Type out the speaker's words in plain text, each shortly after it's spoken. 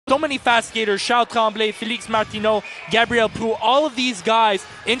so many fast skaters, Charles Tremblay, Félix Martineau, Gabriel Proulx, all of these guys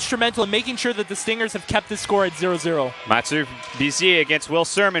instrumental in making sure that the Stingers have kept this score at 0-0. Mathieu Bizier against Will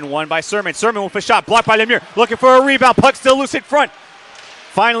Sermon, won by Sermon. Sermon with a shot, blocked by Meagher, looking for a rebound, puck still loose in front.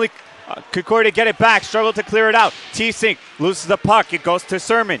 Finally, Concordia get it back, struggle to clear it out. T-Sink loses the puck, it goes to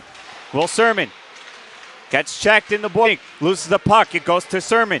Sermon. Will Sermon gets checked in the board, loses the puck, it goes to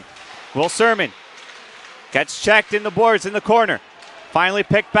Sermon. Will Sermon gets checked in the boards in the corner. Finally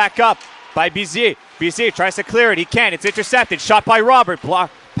picked back up by Bizier. Bizier tries to clear it. He can't. It's intercepted. Shot by Robert.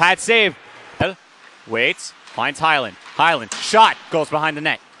 Pad save. Waits. Finds Highland. Highland. Shot. Goes behind the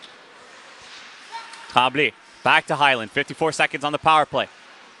net. Tremblay. Back to Highland. 54 seconds on the power play.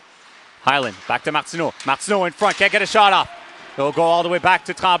 Highland. Back to Martineau. Martineau in front. Can't get a shot off. He'll go all the way back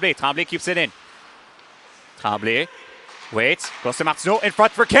to Tremblay. Tremblay keeps it in. Tremblay. Waits, goes to Martineau, in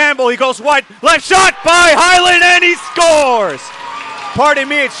front for Campbell, he goes wide, left shot by Highland, and he scores! Pardon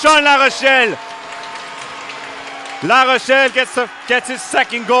me, it's Sean La Rochelle. La Rochelle gets his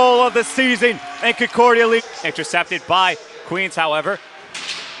second goal of the season, and Concordia League. Intercepted by Queens, however.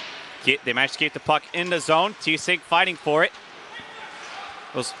 They managed to keep the puck in the zone, T-Sink fighting for it.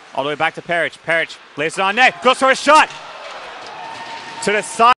 Goes all the way back to Parrish. Parrish lays it on net, goes for a shot! To the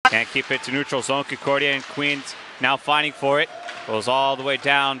side. Can't keep it to neutral zone, Concordia and Queens now fighting for it. Goes all the way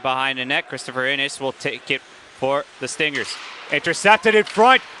down behind the net. Christopher Innes will take it for the Stingers. Intercepted in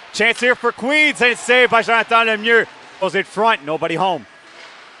front. Chance here for Queens, and it's saved by Jonathan Lemieux. Goes in front, nobody home.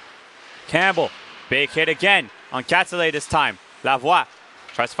 Campbell, big hit again on Cattelet this time. Lavoie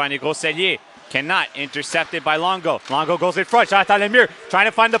tries to find the Grossellier. Cannot. Intercepted by Longo. Longo goes in front. Jonathan Lemieux trying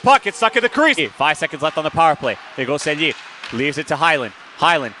to find the puck. It's stuck in the crease. 5 seconds left on the power play. The Grossellier leaves it to Highland.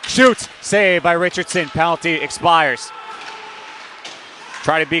 Highland shoots, saved by Richardson, penalty expires.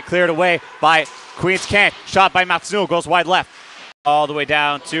 Try to be cleared away by Queens, can't. Shot by Martineau, goes wide left. All the way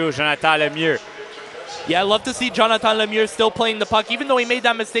down to Jonathan Lemieux. Yeah, I love to see Jonathan Lemieux still playing the puck. Even though he made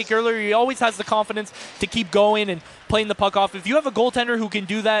that mistake earlier, he always has the confidence to keep going and playing the puck off. If you have a goaltender who can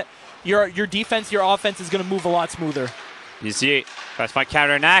do that, your defense, your offense is going to move a lot smoother. You see, tries to find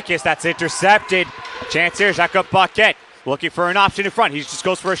Karanakis, that's intercepted. Chance here, Jacob Paquette. Looking for an option in front. He just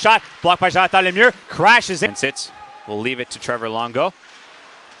goes for a shot. Blocked by Jonathan Lemieux. Crashes in. Sits. We'll leave it to Trevor Longo.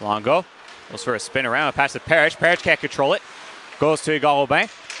 Longo goes for a spin around. A pass to Parrish. Parrish can't control it. Goes to Igor Aubin.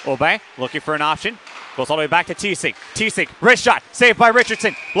 Aubin looking for an option. Goes all the way back to T-Sink. T-Sink. Wrist shot. Saved by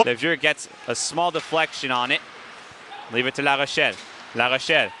Richardson. Lemieux gets a small deflection on it. Leave it to La Rochelle. La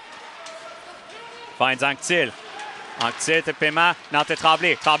Rochelle finds Anctil. Anctil to Pema. Now to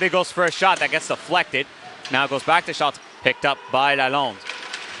Tremblay. Tremblay goes for a shot that gets deflected. Now goes back to shot. Picked up by Lalonde.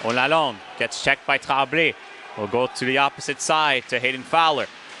 Lalonde gets checked by Tremblay. Will go to the opposite side to Hayden Fowler.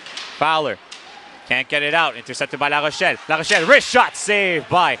 Fowler can't get it out. Intercepted by La Rochelle. La Rochelle, wrist shot, saved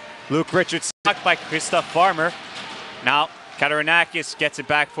by Luke Richardson. Blocked by Christophe Farmer. Now Katerinakis gets it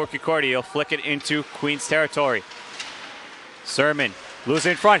back for Concordia. He'll flick it into Queens territory. Sermon, loose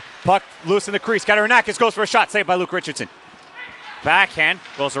in front. Puck loose in the crease. Katerinakis goes for a shot, saved by Luke Richardson. Backhand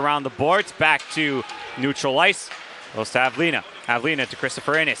goes around the boards, back to neutral ice. Goes to Avlina. Avlina to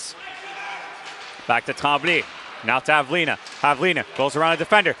Christopher Innes. Back to Tremblay. Now to Avlina. Avlina goes around a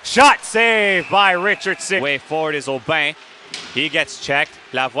defender. Shot saved by Richardson. Way forward is Aubin. He gets checked.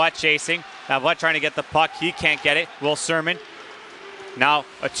 Lavoie chasing. Lavoie trying to get the puck. He can't get it. Will Sermon. Now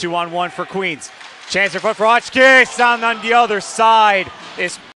a 2-on-1 for Queens. Chance in front for Hotchkiss. Down on the other side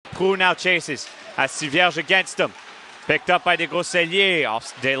is Proulx now chases. Has Sivierge against him. Picked up by the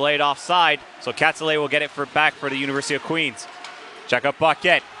Grossellier, delayed offside, so Cattelet will get it back for the University of Queens. Check up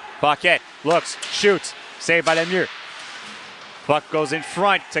Paquette. Paquette looks, shoots, saved by Lemieux. Puck goes in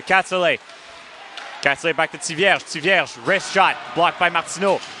front to Cattelet. Cattelet back to Sivierge. Sivierge, wrist shot, blocked by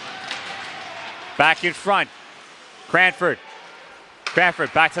Martineau. Back in front, Cranford.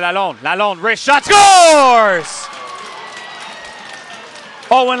 Cranford back to Lalonde. Lalonde, wrist shot, scores!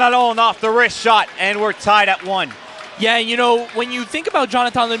 Owen Lalonde off the wrist shot, and we're tied at 1. Yeah, you know, when you think about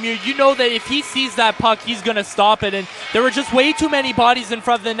Jonathan Lemieux, you know that if he sees that puck, he's going to stop it. And there were just way too many bodies in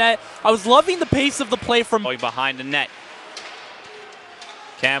front of the net. I was loving the pace of the play from going behind the net.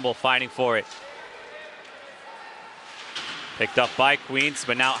 Campbell fighting for it. Picked up by Queens,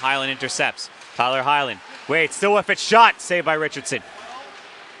 but now Highland intercepts. Tyler Highland. Wait, still with it. Shot. Saved by Richardson.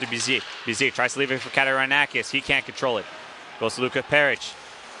 To Bizier. Bizier tries to leave it for Kateranakis. He can't control it. Goes to Luca Parrish.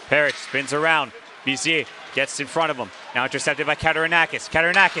 Parrish spins around. Bizier gets in front of him. Now intercepted by Kateranakis.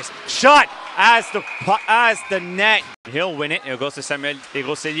 Kateranakis. Shot as the net. He'll win it. It goes to Samuel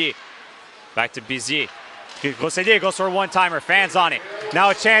Grossellier. Back to Bizier. Grossellier goes for a one-timer. Fans on it. Now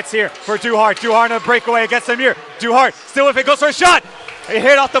a chance here for Duhart. Duhart on a breakaway against Meagher. Duhart still with it, goes for a shot. It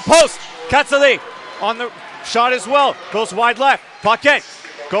hit off the post. Katsale on the shot as well. Goes wide left. Paquette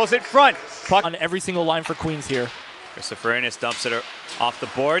goes in front. On every single line for Queens here. Christopher Innes dumps it off the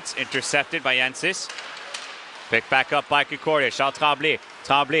boards. Intercepted by Yansis. Picked back up by Concordia. Charles Tremblay.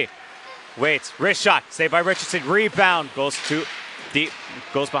 Tremblay waits. Wrist shot. Saved by Richardson. Rebound. Goes too deep.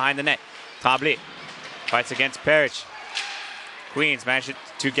 Goes behind the net. Tremblay fights against Perich. Queens managed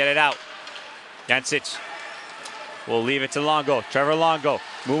to get it out. Yancic will leave it to Longo. Trevor Longo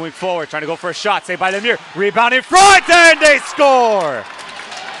moving forward. Trying to go for a shot. Saved by Meagher. Rebound in front. And they score.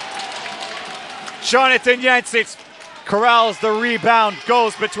 Jonathan Yancic corrals the rebound.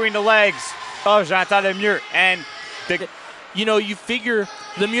 Goes between the legs of Jonathan Meagher, and you figure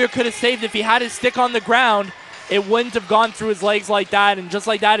Meagher could have saved if he had his stick on the ground. It wouldn't have gone through his legs like that, and just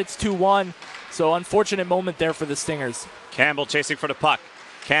like that, it's 2-1. So unfortunate moment there for the Stingers. Campbell chasing for the puck.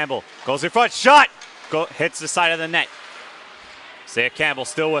 Campbell goes in front, shot, hits the side of the net. Isaiah Campbell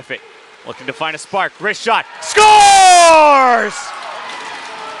still with it, looking to find a spark. Wrist shot, scores!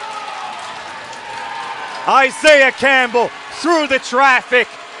 Isaiah Campbell through the traffic,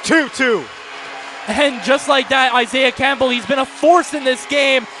 2-2. And just like that, Isaiah Campbell, he's been a force in this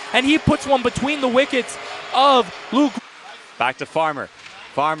game, and he puts one between the wickets of Luke. Back to Farmer.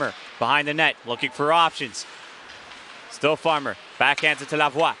 Farmer behind the net, looking for options. Still Farmer, backhands it to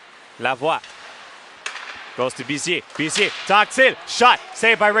Lavoie. Lavoie goes to Bizier. Bizier, Tactile, shot,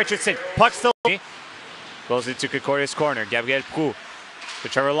 saved by Richardson. Puck still goes into Concordia's corner. Gabriel Proulx to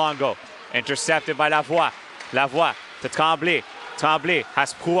Trevor Longo. Intercepted by Lavoie. Lavoie to Tremblay. Tremblay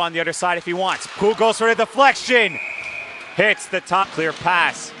has Proulx on the other side if he wants. Proulx goes for the deflection. Hits the top. Clear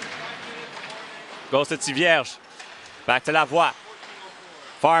pass. Goes to Tivierge. Back to Lavoie.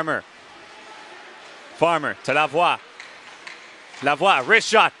 Farmer. Farmer to Lavoie. Lavoie, wrist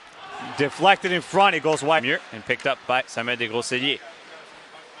shot. Deflected in front. It goes wide. And picked up by Samuel Desgrossellier.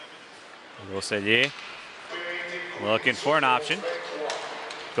 Desgrossellier looking for an option.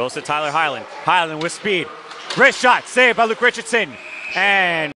 Goes to Tyler Hyland. Hyland with speed. Wrist shot, saved by Luke Richardson.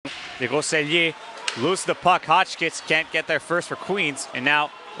 And Desgrossellier loses the puck. Hotchkiss can't get there first for Queens. And now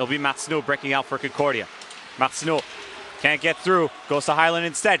it'll be Martineau breaking out for Concordia. Martineau can't get through. Goes to Hyland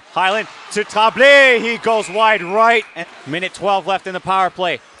instead. Hyland to Tremblay. He goes wide right. And minute 12 left in the power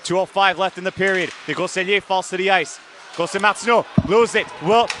play. 2:05 left in the period. Desgrossellier falls to the ice. Goes to Martineau, lose it,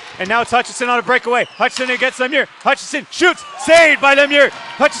 and now it's Hutchison on a breakaway. Hutchison against Meagher. Hutchison shoots, saved by Meagher.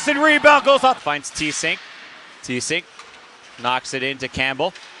 Hutchison rebound, goes off. Finds T-Sink. T-Sink knocks it into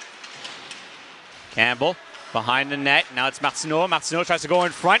Campbell. Campbell behind the net. Now it's Martineau. Martineau tries to go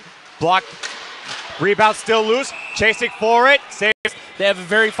in front. Block. Rebound still loose. Chasing for it. Saves. They have a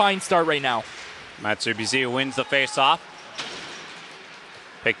very fine start right now. Mathieu Bizier wins the face-off.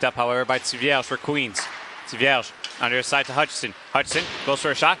 Picked up, however, by Tivierge for Queens. Tivierge under his side to Hutchison. Hutchison goes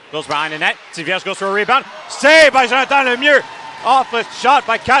for a shot, goes behind the net. Tivierge goes for a rebound. Saved by Jonathan Meagher. Off a shot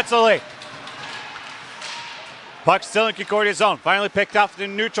by Katsale. Puck still in Concordia zone. Finally picked up the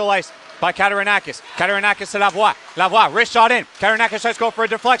neutral ice by Katarinakis. Katarinakis to Lavoie. Lavoie, wrist shot in. Katarinakis tries to go for a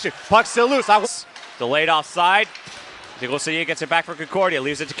deflection. Puck still loose. Delayed offside. Desgrossellier gets it back for Concordia.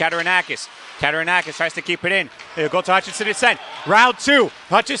 Leaves it to Katarinakis. Katarinakis tries to keep it in. It'll go to Hutchison instead. Round 2.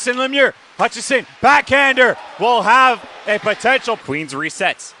 Hutchison Meagher. Hutchison, backhander, will have a potential. Queens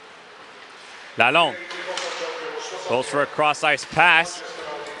resets. Lalonde goes for a cross-ice pass.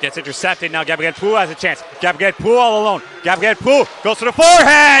 Gets intercepted. Now Gabriel Proulx has a chance. Gabriel Proulx all alone. Gabriel Proulx goes to the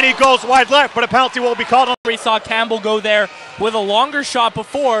forehand. He goes wide left, but a penalty will be called on. We saw Campbell go there with a longer shot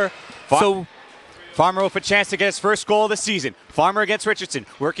before. Farmer with a chance to get his first goal of the season. Farmer against Richardson,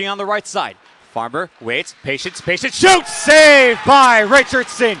 working on the right side. Farmer waits, patience, shoots! Saved by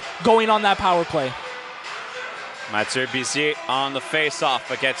Richardson. Going on that power play. Mathieu Bizier on the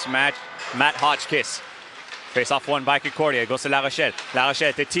face-off against Matt Hotchkiss. Face-off won by Concordia. Goes to La Rochelle. La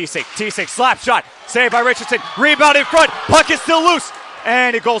Rochelle to T6. T6 slap shot. Saved by Richardson. Rebound in front. Puck is still loose.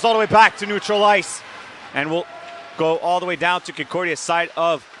 And it goes all the way back to neutral ice. And will go all the way down to Concordia's side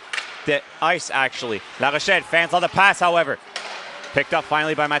of the ice, actually. La Rochelle fans on the pass, however. Picked up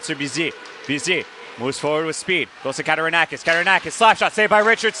finally by Mathieu Bizier. Bizier moves forward with speed. Goes to Katarinakis. Katarinakis, slap shot, saved by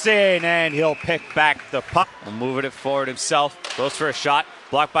Richardson, and he'll pick back the puck. Will move it forward himself. Goes for a shot.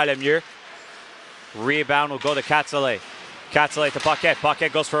 Blocked by Meagher. Rebound will go to Katsale. Katsale to Paquette.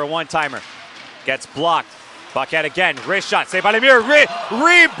 Paquette goes for a one-timer. Gets blocked. Paquette again. Wrist shot, saved by Meagher.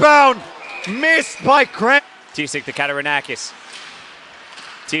 Rebound missed by Krent. T-Sig to Katarinakis.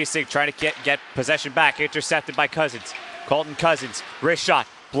 T-Sig trying to get possession back. Intercepted by Cousins. Colton Cousins. Wrist shot.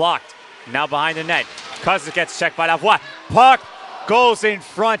 Blocked. Now behind the net. Cousins gets checked by Lavoie. Puck goes in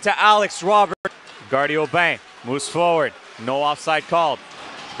front to Alex Robert. Gardy-Aubin moves forward. No offside called.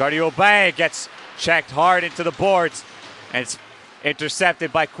 Gardy-Aubin gets checked hard into the boards, and it's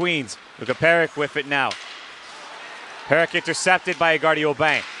intercepted by Queens. Look at Perrick with it now. Perrick intercepted by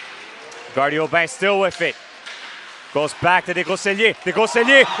Gardy-Aubin. Gardy-Aubin still with it. Goes back to Desgrossellier.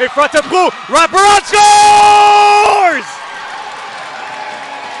 Desgrossellier in front of Prou. Wraparound scores!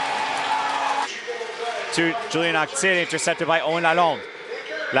 To Julien Octil, intercepted by Owen Lalonde.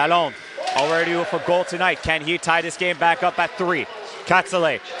 Lalonde already with a goal tonight. Can he tie this game back up at 3?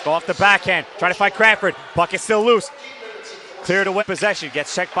 Katsale go off the backhand, trying to find Cranford. Puck is still loose. Cleared away possession,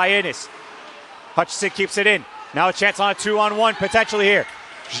 gets checked by Innes. Hutchison keeps it in. Now a chance on a 2-on-1 potentially here.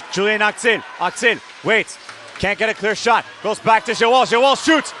 Julien Octil. Octil waits. Can't get a clear shot. Goes back to Joel. Joel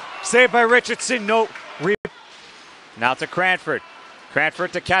shoots. Saved by Richardson. No rebound. Now to Cranford.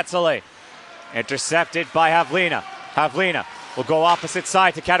 Cranford to Katsale. Intercepted by Havlina. Havlina will go opposite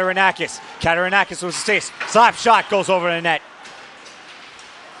side to Katarinakis. Katarinakis was a slap shot, goes over the net.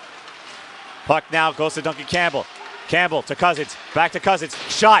 Puck now goes to Duncan Campbell. Campbell to Cousins. Back to Cousins.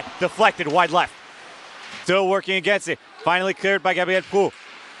 Shot deflected wide left. Still working against it. Finally cleared by Gabriel Prou.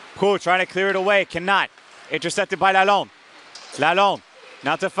 Prou trying to clear it away. Cannot. Intercepted by Lalonde. Lalonde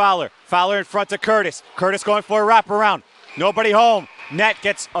now to Fowler. Fowler in front to Curtis. Curtis going for a wraparound. Nobody home. Net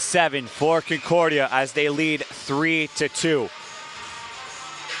gets a 7 for Concordia as they lead 3-2.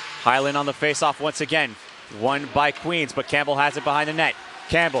 Highland on the faceoff once again. Won by Queens, but Campbell has it behind the net.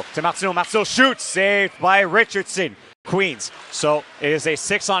 Campbell to Martineau. Martineau shoots. Saved by Richardson. Queens. So it is a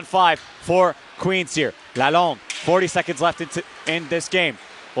 6-on-5 for Queens here. Lalonde, 40 seconds left in this game.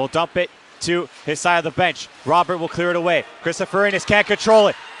 Will dump it to his side of the bench. Robert will clear it away. Christopher Innes can't control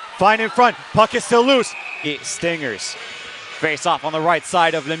it. Find in front. Puck is still loose. Stingers face off on the right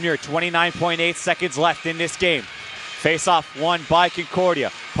side of Lemieux. 29.8 seconds left in this game. Face off won by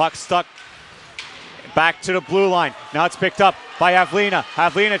Concordia. Puck stuck back to the blue line. Now it's picked up by Havlina.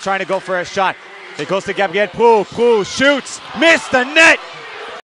 Havlina trying to go for a shot. It goes to Gabriel Prou. Prou shoots. Missed the net.